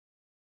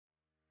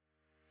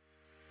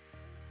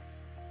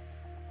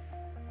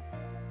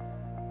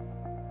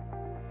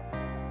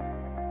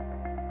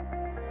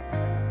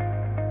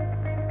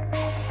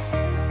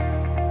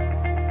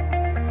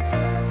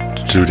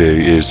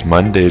Today is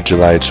Monday,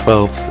 July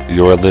 12th.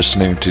 You're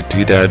listening to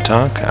T-Dad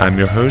Talk. I'm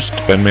your host,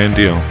 Ben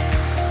Mandiel.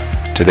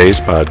 Today's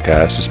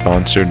podcast is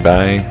sponsored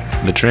by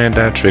the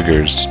Trandad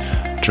Triggers,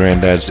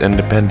 Trandad's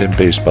independent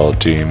baseball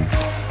team.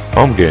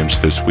 Home games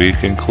this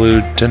week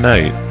include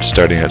tonight,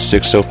 starting at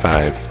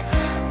 6:05.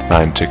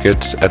 Find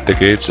tickets at the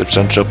gates of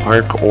Central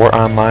Park or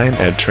online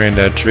at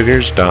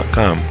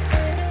trandadtriggers.com.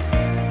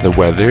 The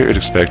weather is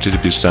expected to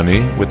be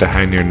sunny with a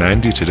high near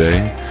 90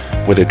 today,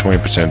 with a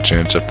 20%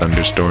 chance of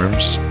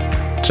thunderstorms.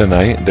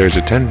 Tonight, there's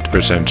a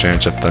 10%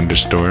 chance of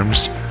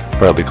thunderstorms,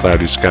 partly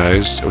cloudy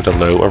skies with a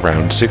low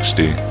around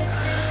 60.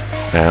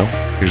 Now,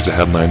 here's the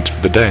headlines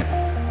for the day.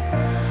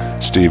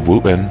 Steve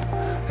Wootman,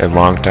 a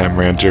longtime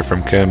rancher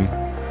from Kim,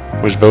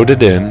 was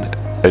voted in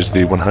as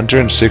the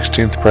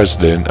 116th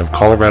president of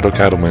Colorado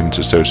Cattlemen's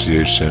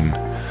Association.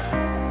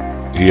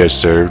 He has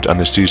served on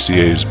the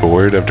CCA's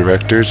board of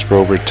directors for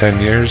over 10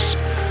 years,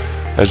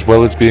 as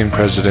well as being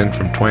president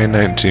from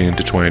 2019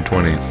 to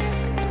 2020.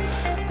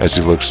 As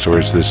he looks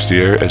towards this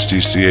year as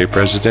CCA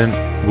president,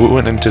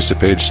 Wootman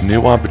anticipates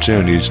new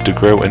opportunities to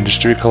grow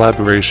industry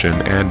collaboration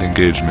and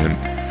engagement.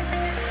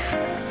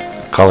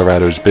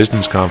 Colorado's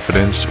business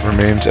confidence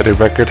remains at a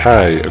record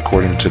high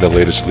according to the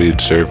latest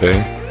Leeds survey.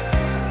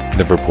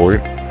 The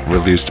report,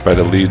 released by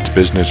the Leeds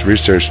Business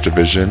Research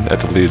Division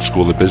at the Leeds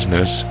School of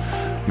Business,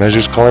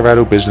 measures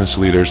Colorado business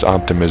leaders'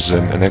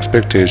 optimism and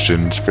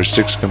expectations for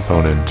 6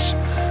 components: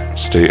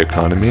 state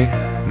economy,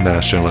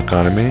 national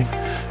economy,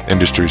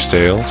 industry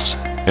sales,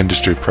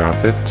 industry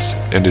profits,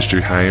 industry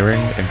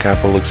hiring, and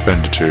capital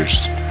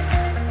expenditures.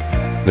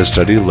 The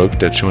study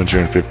looked at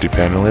 250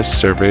 panelists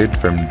surveyed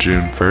from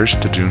June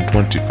 1st to June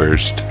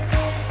 21st.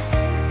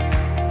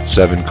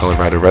 7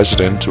 Colorado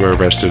residents were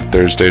arrested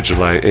Thursday,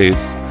 July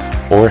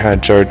 8th, or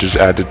had charges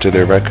added to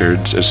their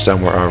records as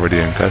some were already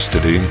in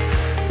custody,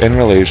 in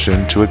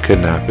relation to a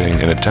kidnapping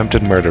and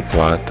attempted murder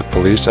plot the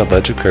police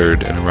allege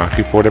occurred in a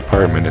Rocky Ford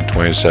apartment in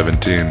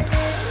 2017.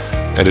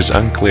 It is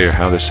unclear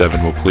how the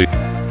 7 will plead.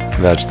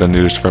 That's the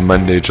news for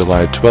Monday,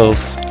 July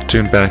 12th.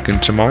 Tune back in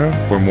tomorrow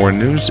for more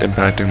news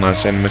impacting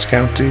Los Animas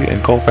County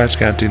and Colfax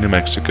County, New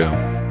Mexico.